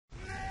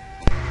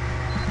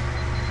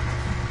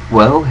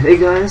Well, hey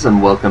guys,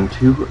 and welcome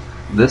to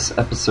this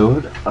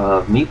episode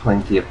of me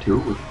playing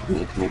TF2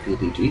 with me,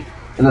 PDG.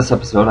 In this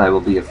episode, I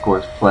will be, of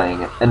course,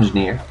 playing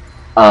Engineer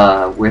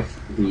with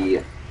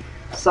the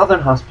Southern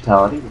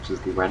Hospitality, which is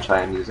the wrench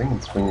I am using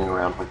and swinging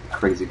around like a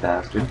crazy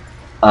bastard,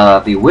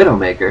 the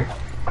Widowmaker,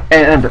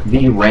 and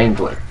the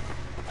Wrangler.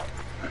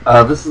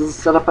 This is a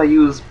setup I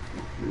use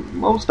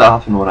most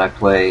often when I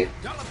play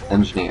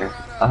Engineer.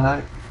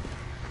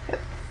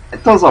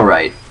 It does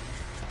alright.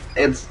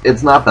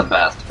 It's not the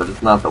best, but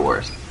it's not the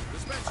worst.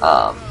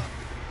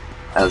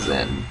 As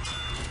in,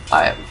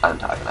 I'm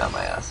talking out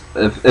my ass.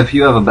 If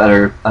you have a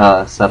better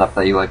setup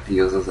that you like to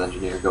use as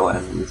Engineer, go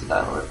ahead and use it.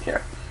 I don't really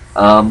care.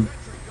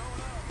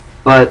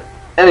 But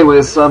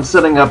anyways, so I'm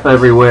setting up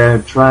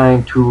everywhere,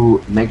 trying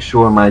to make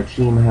sure my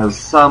team has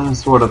some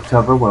sort of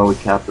cover while we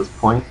cap this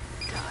point.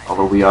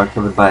 Although we are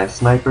covered by a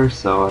sniper,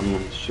 so I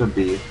mean, should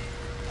be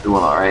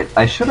doing alright.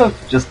 I should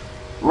have just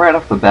right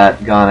off the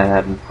bat gone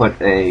ahead and put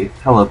a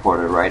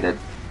teleporter right at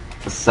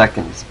the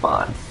second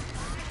spawn,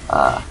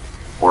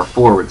 or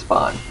forward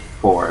spawn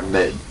for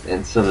mid,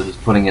 instead of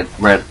just putting it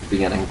right at the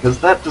beginning,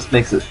 because that just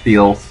makes it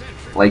feel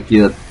like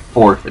you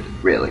forfeited,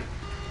 really.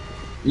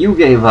 You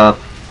gave up,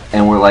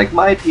 and we're like,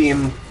 my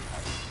team,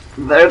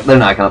 they're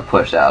not going to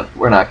push out,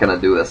 we're not going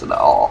to do this at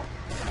all.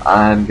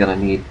 I'm going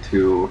to need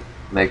to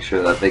make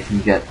sure that they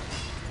can get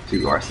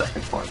to our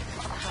second point.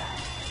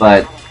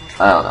 But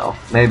I don't know.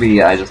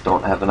 Maybe I just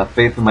don't have enough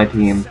faith in my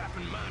team.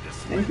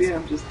 Maybe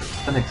I'm just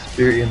an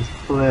experienced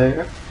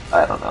player.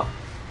 I don't know.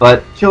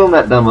 But killing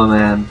that demo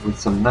man with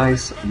some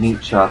nice,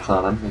 neat shots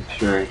on him, make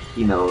sure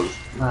he knows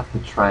not to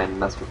try and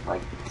mess with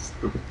my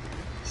stupid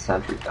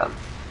sentry gun.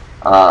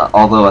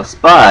 Although a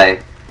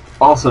spy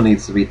also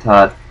needs to be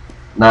taught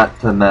not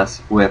to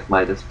mess with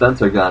my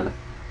dispenser gun,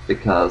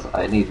 because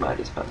I need my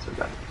dispenser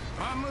gun.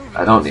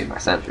 I don't need my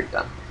sentry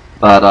gun.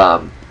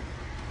 But,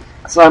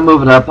 so I'm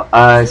moving up.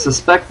 I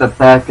suspect that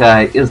that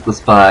guy is the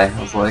spy.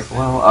 I was like,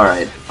 well,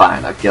 alright,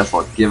 fine, I guess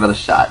I'll give it a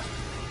shot.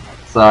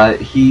 So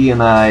he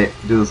and I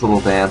do this little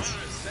dance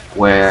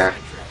where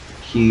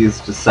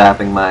he's just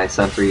sapping my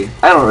sentry.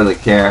 I don't really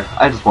care,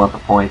 I just want the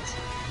points.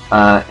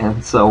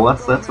 And so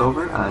once that's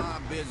over, I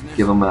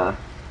give him a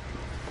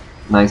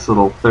nice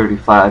little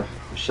 35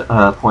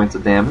 points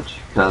of damage,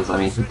 because, I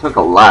mean, he took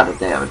a lot of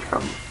damage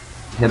from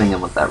hitting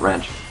him with that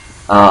wrench.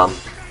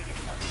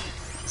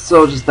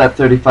 So just that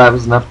 35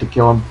 was enough to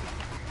kill him.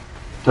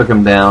 Took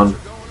him down.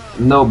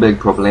 No big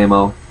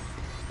problemo.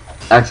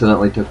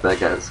 Accidentally took that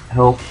guy's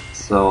health,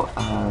 so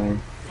I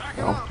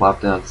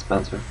plopped down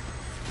dispenser.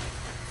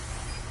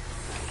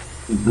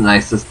 The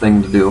nicest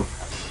thing to do.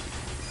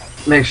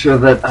 Make sure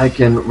that I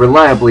can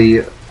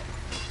reliably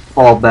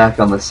fall back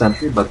on the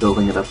sentry by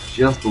building it up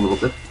just a little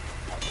bit.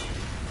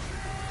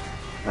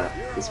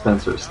 That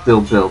dispenser is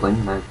still building,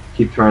 and I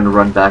keep trying to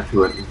run back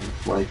to it.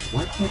 Like,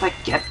 why can't I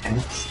get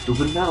any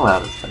stupid metal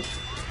out of this thing?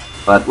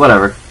 But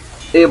whatever.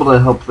 Able to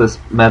help this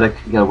medic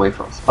get away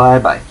from a spy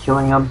by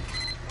killing him.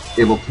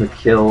 Able to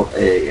kill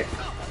a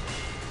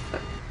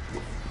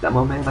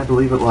demo man, I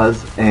believe it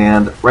was.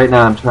 And right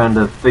now I'm trying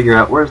to figure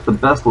out where's the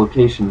best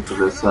location for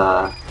this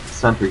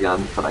sentry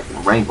gun that I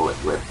can wrangle it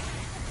with.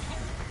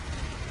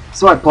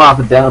 So I plop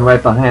it down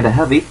right behind a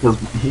heavy, because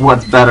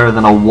what's better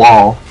than a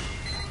wall,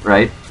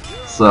 right?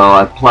 So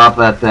I plop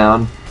that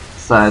down.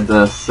 Decided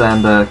to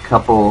send a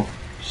couple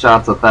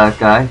shots at that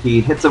guy. He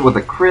hits it with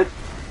a crit.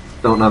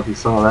 Don't know if you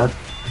saw that.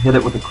 Hit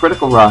it with a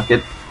critical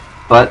rocket,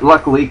 but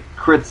luckily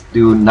crits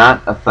do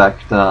not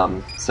affect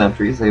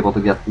sentries. Able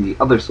to get the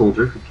other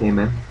soldier who came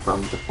in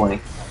from the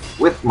flank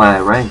with my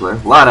Wrangler. A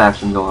lot of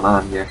action going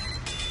on here,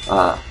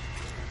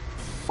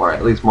 or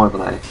at least more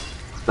than I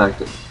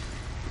expected.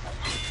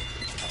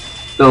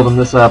 Building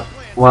this up.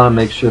 Want to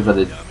make sure that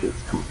it is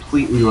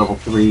completely level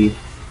 3.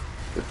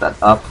 Get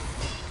that up.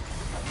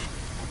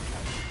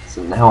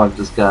 So now I've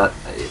just got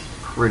a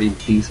pretty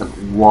decent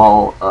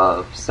wall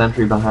of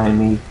sentry behind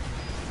me,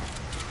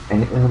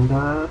 and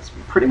that's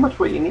pretty much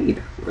what you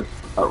need with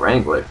a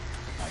Wrangler.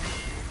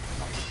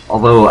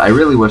 Although I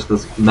really wish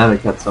this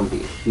medic had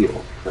somebody to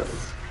heal,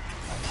 because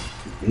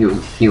he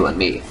was healing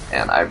me,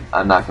 and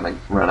I'm not going to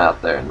run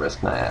out there and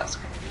risk my ass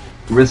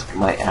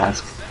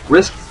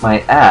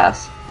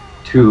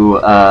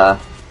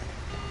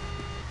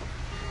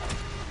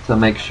to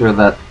make sure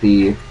that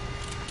the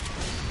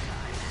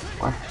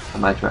what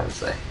am I trying to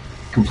say?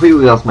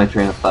 Completely lost my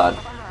train of thought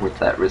with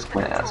that risk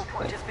my ass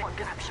thing.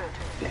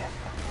 Yeah,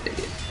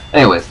 idiot.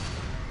 Anyways,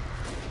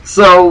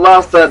 so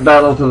lost that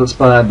battle to the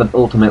spy, but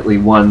ultimately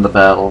won the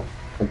battle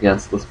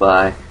against the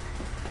spy.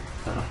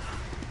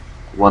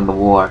 Won the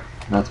war,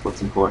 and that's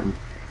what's important.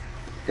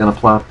 Gonna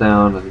plop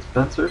down a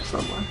dispenser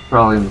somewhere,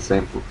 probably in the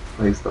same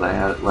place that I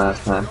had it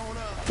last time.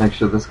 Make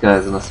sure this guy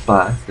isn't a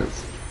spy,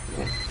 because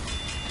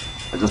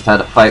I just had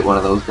to fight one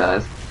of those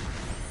guys.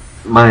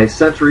 My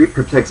sentry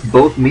protects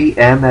both me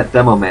and that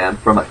demo man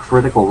from a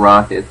critical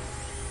rocket,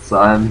 so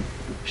I'm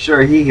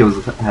sure he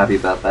was happy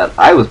about that.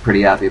 I was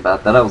pretty happy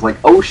about that. I was like,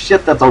 oh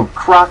shit, that's a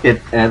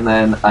rocket, and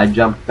then I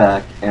jumped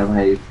back and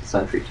my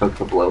sentry took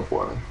the blow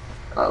for me.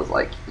 And I was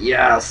like,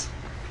 yes!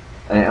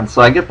 And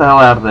so I get the hell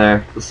out of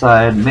there,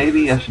 decide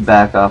maybe I should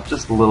back off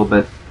just a little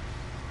bit.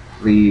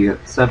 The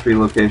sentry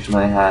location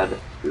I had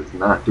is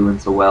not doing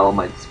so well.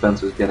 My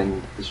dispenser's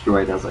getting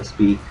destroyed as I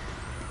speak.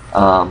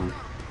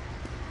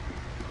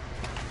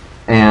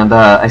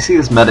 I see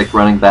this medic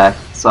running back,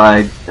 so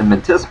I am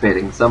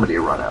anticipating somebody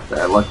to run out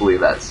there. Luckily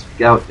that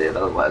scout did,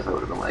 otherwise I would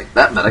have been like,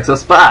 that medic's a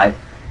spy!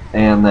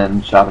 And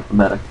then shot at the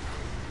medic.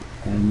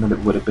 And then it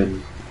would have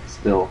been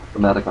still the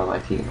medic on my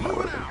team, and I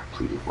would have been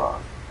completely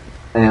wrong.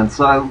 And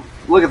so I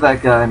look at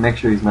that guy, make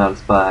sure he's not a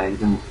spy. He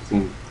didn't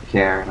seem to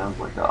care, and I was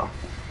like, oh,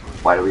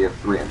 why do we have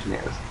 3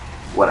 engineers?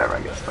 Whatever,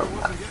 I guess, doesn't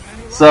matter.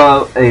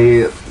 So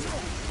a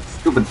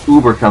stupid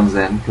Uber comes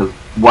in, because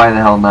why the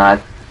hell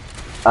not?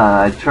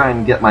 I try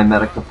and get my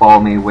medic to follow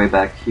me way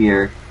back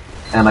here,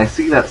 and I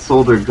see that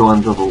soldier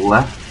going to the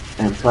left,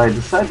 and so I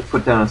decide to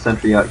put down a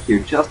sentry out here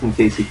just in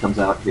case he comes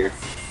out here.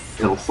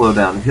 It'll slow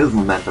down his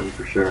momentum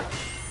for sure.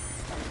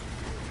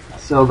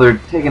 So they're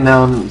taking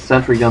down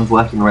sentry guns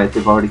left and right.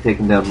 They've already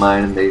taken down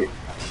mine, and they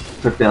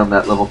took down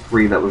that level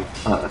 3 that was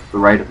to the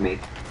right of me.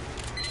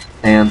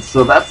 And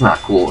so that's not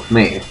cool with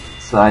me.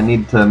 So I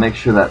need to make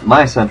sure that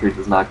my sentry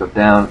does not go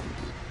down,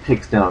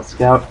 takes down a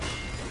scout.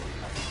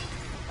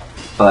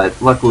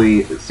 But luckily,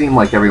 it seemed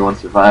like everyone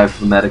survived.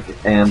 The medic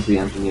and the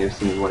engineer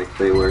seemed like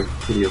they were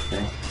pretty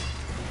okay.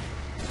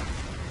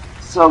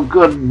 So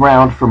good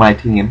round for my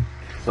team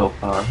so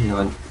far. We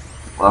haven't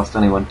lost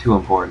anyone too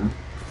important.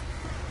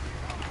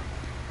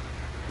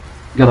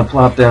 Gonna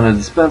plop down a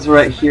dispenser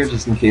right here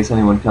just in case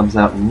anyone comes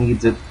out and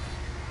needs it.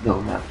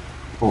 They'll have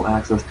full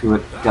access to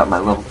it. Got my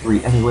level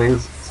 3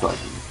 anyways, so I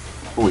can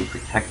fully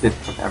protect it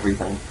from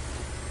everything.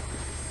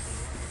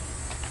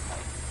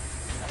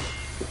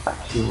 Get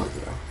back here where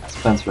the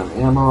dispenser and the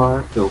ammo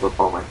are. Filled up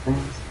all my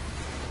things.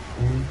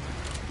 And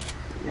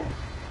yeah.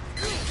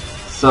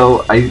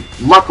 So I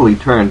luckily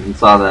turned and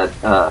saw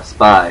that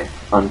spy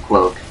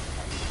uncloak.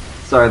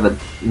 Sorry that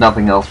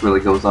nothing else really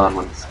goes on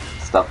when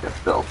stuff gets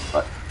built,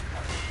 but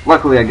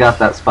luckily I got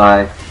that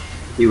spy.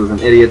 He was an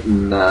idiot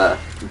and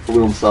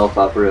blew himself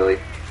up really.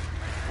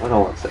 I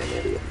don't want to say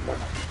an idiot, but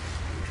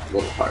a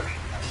little harsh.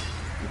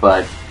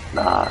 But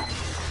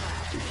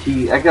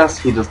I guess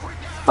he just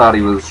thought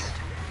he was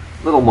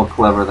a little more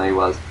clever than he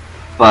was.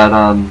 But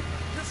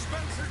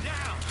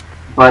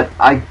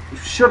I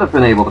should have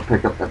been able to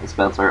pick up that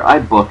dispenser. I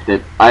booked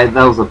it. That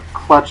was a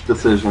clutch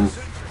decision.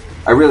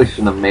 I really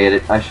shouldn't have made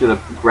it. I should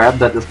have grabbed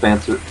that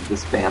dispenser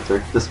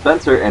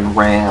and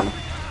ran.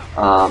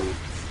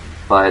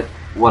 But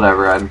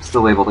whatever, I'm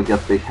still able to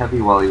get the heavy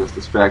while he was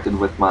distracted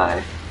with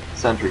my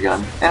sentry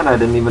gun, and I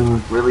didn't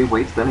even really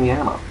waste any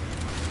ammo.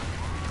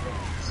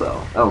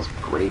 So, that was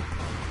great.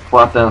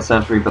 Plop down a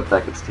sentry, but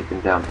that gets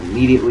taken down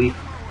immediately.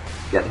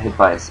 Get hit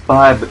by a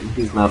spy, but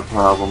he's not a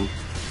problem.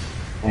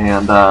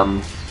 And,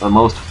 the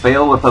most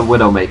fail with a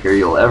Widowmaker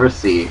you'll ever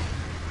see.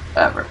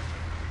 Ever.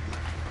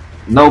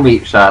 No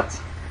meat shots.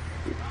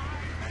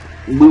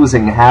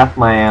 Losing half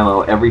my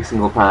ammo every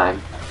single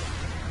time.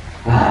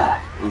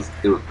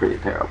 It was pretty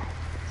terrible.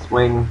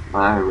 Swing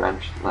my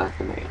wrench like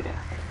a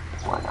maniac.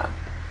 That's why not.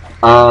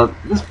 At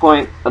this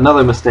point,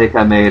 another mistake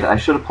I made. I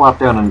should have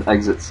plopped down an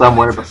exit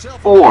somewhere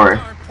before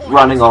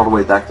running all the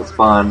way back to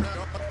spawn.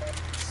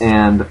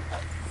 And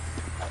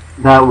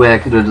that way I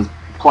could have just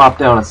plopped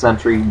down a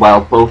sentry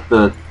while both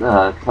the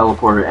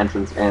teleporter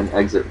entrance and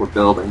exit were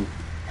building.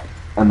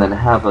 And then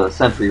have a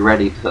sentry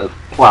ready to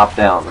plop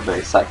down the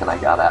very second I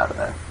got out of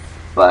there.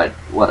 But,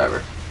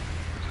 whatever.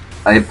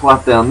 I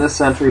plopped down this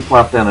sentry,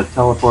 plopped down a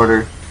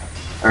teleporter,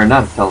 or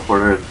not a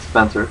teleporter, a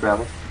dispenser,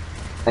 rather.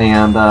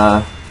 And,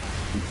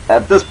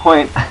 at this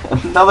point,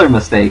 another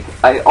mistake.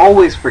 I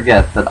always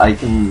forget that I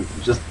can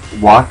just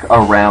walk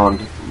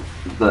around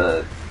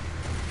the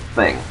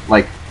thing,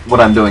 like what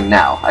I'm doing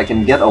now. I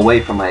can get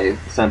away from my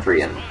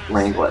sentry and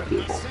wrangle at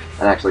people,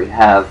 and actually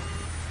have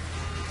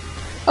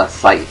a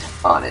sight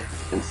on it,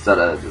 instead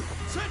of just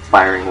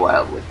firing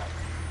wildly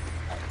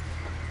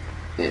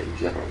in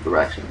general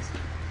directions.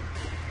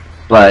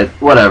 But,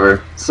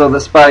 whatever. So the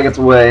spy gets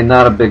away,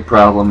 not a big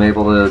problem,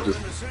 able to just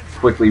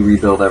quickly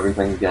rebuild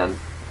everything again.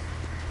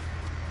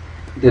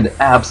 Did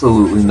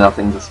absolutely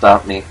nothing to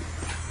stop me.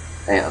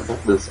 And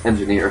this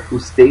engineer, who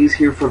stays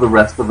here for the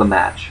rest of the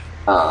match,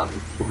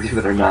 believe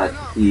it or not,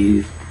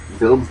 he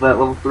builds that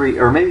level 3,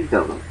 or maybe he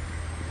doesn't.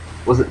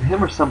 Was it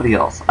him or somebody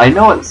else? I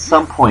know at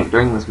some point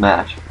during this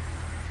match,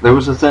 there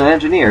was just an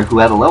engineer who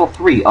had a level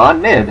 3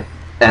 on mid,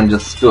 and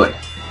just stood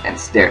and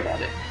stared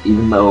at it,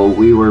 even though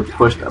we were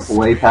pushed up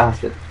way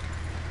past it.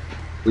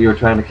 We were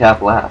trying to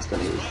cap last,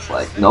 and he was just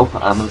like, nope,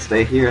 I'm going to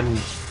stay here and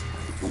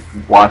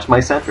watch my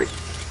sentry.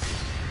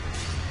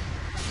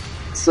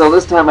 So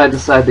this time I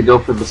decided to go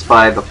for the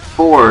spy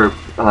before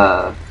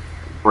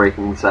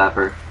breaking the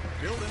sapper.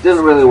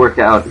 Didn't really work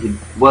out. He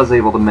was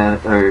able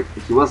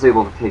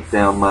to take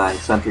down my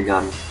sentry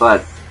gun,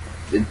 but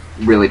it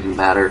really didn't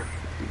matter.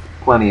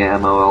 Plenty of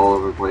ammo all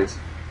over the place.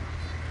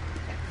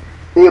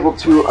 Able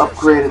to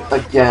upgrade it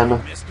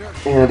again,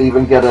 and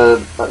even get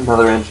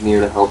another engineer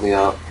to help me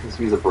out, because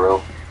he's a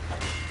bro.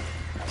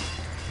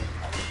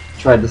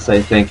 tried to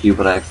say thank you,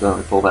 but I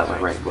accidentally pulled out my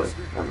Wrangler,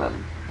 and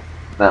then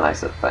I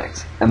said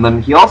thanks. And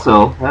then he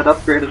also had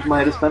upgraded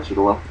my dispenser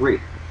to level 3,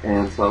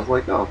 and so I was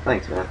like, oh,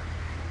 thanks, man.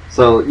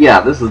 So, yeah,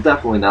 this is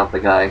definitely not the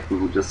guy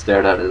who just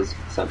stared at his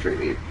sentry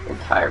the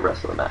entire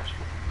rest of the match.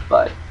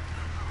 But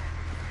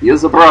he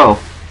is a bro,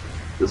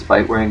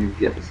 despite wearing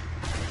gifts.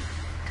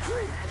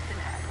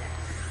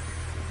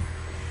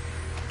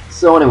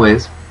 So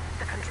anyways,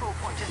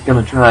 I'm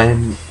gonna try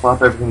and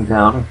plop everything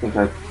down. I think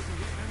I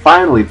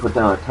finally put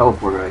down a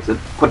teleporter exit.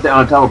 Put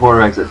down a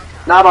teleporter exit.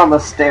 Not on the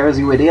stairs,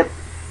 you idiot!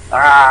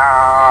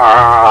 Arrgh.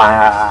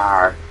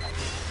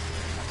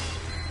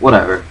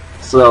 Whatever.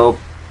 So,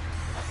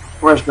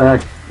 rush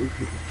back,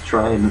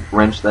 try and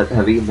wrench that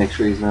heavy, make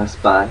sure he's not a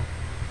spy.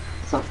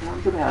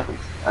 Sometimes it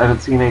happens. I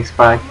haven't seen any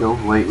spy kills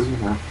lately.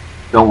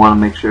 Don't want to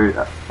make sure.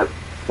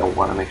 I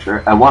want to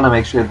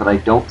make sure that I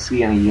don't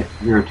see any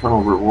Your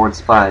Eternal Reward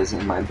spies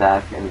in my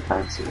back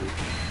anytime soon.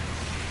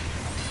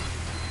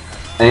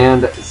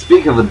 And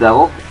speak of the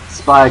devil,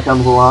 spy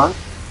comes along.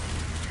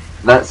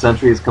 That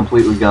sentry is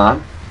completely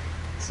gone.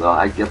 So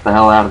I get the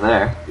hell out of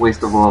there.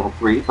 Waste of a level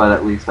 3, but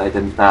at least I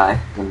didn't die.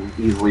 And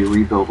easily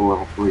rebuild a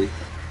level 3.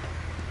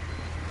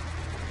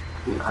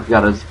 I've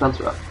got a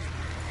dispenser up.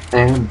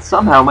 And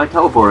somehow my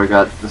teleporter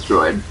got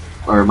destroyed.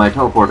 Or my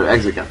teleporter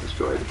exit got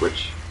destroyed,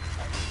 which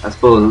I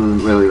suppose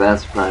isn't really that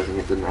surprising.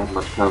 It didn't have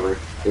much cover.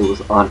 It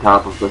was on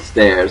top of the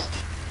stairs.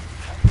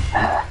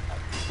 That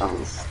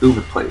was a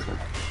stupid placement.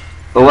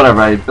 But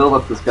whatever, I built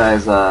up this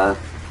guy's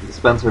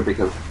dispenser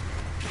because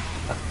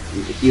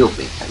he healed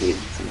me. I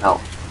needed some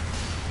help.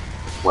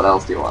 What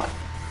else do you want?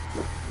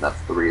 That's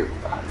the reason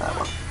behind that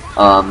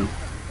one.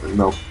 There's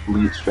no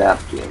lead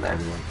strategy in there.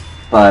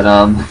 But,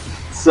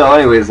 so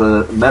anyways,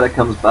 a meta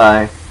comes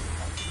by.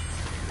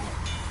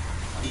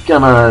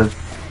 Gonna,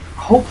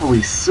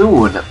 hopefully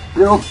soon,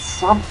 build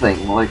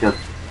something like a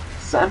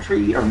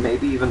sentry or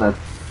maybe even a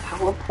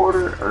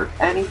teleporter or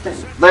anything.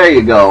 There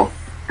you go.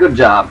 Good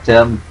job,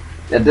 Tim.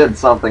 You did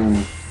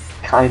something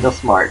kinda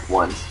smart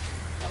once.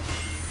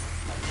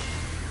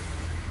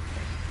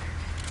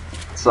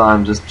 So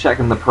I'm just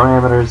checking the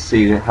parameters,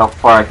 see how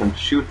far I can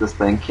shoot this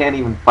thing. Can't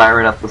even fire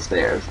it up the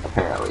stairs,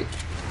 apparently.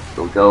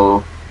 It'll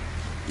go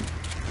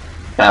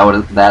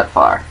that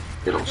far.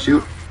 It'll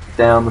shoot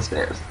down the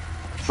stairs.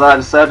 So I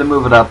decided to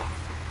move it up.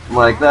 I'm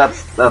like,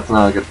 that's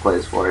not a good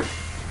place for it.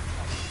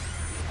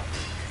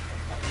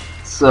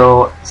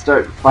 So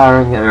start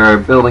firing it or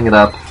building it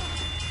up.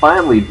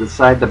 Finally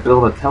decide to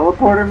build a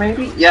teleporter,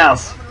 maybe?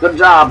 Yes! Good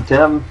job,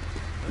 Tim!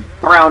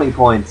 Brownie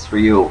points for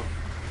you.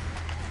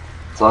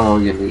 That's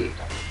all you need.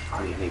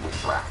 All you need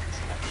is brownies.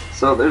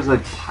 So there's a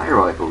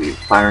pyro, I believe,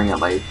 firing at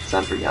my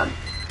sentry gun.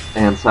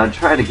 And so I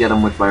try to get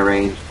him with my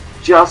range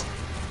just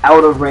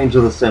out of range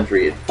of the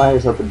sentry. It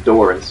fires at the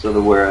door instead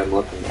of where I'm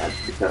looking at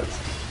because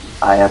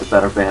I had a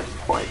better vantage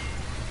point.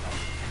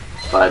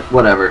 But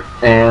whatever.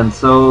 And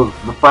so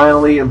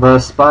finally the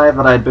spy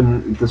that I'd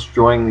been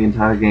destroying the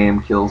entire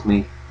game kills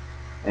me.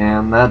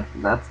 And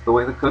that's the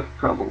way the cookie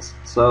crumbles.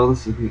 So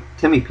this is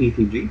Timmy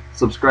PTG.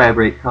 Subscribe,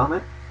 rate,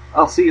 comment.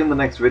 I'll see you in the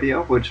next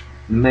video, which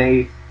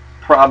may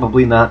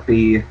probably not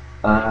be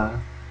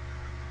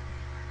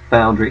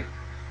Foundry.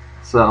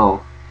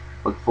 So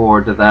look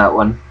forward to that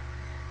one.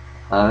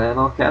 And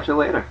I'll catch you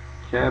later.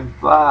 Okay,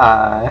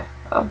 bye.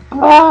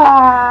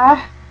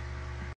 Bye.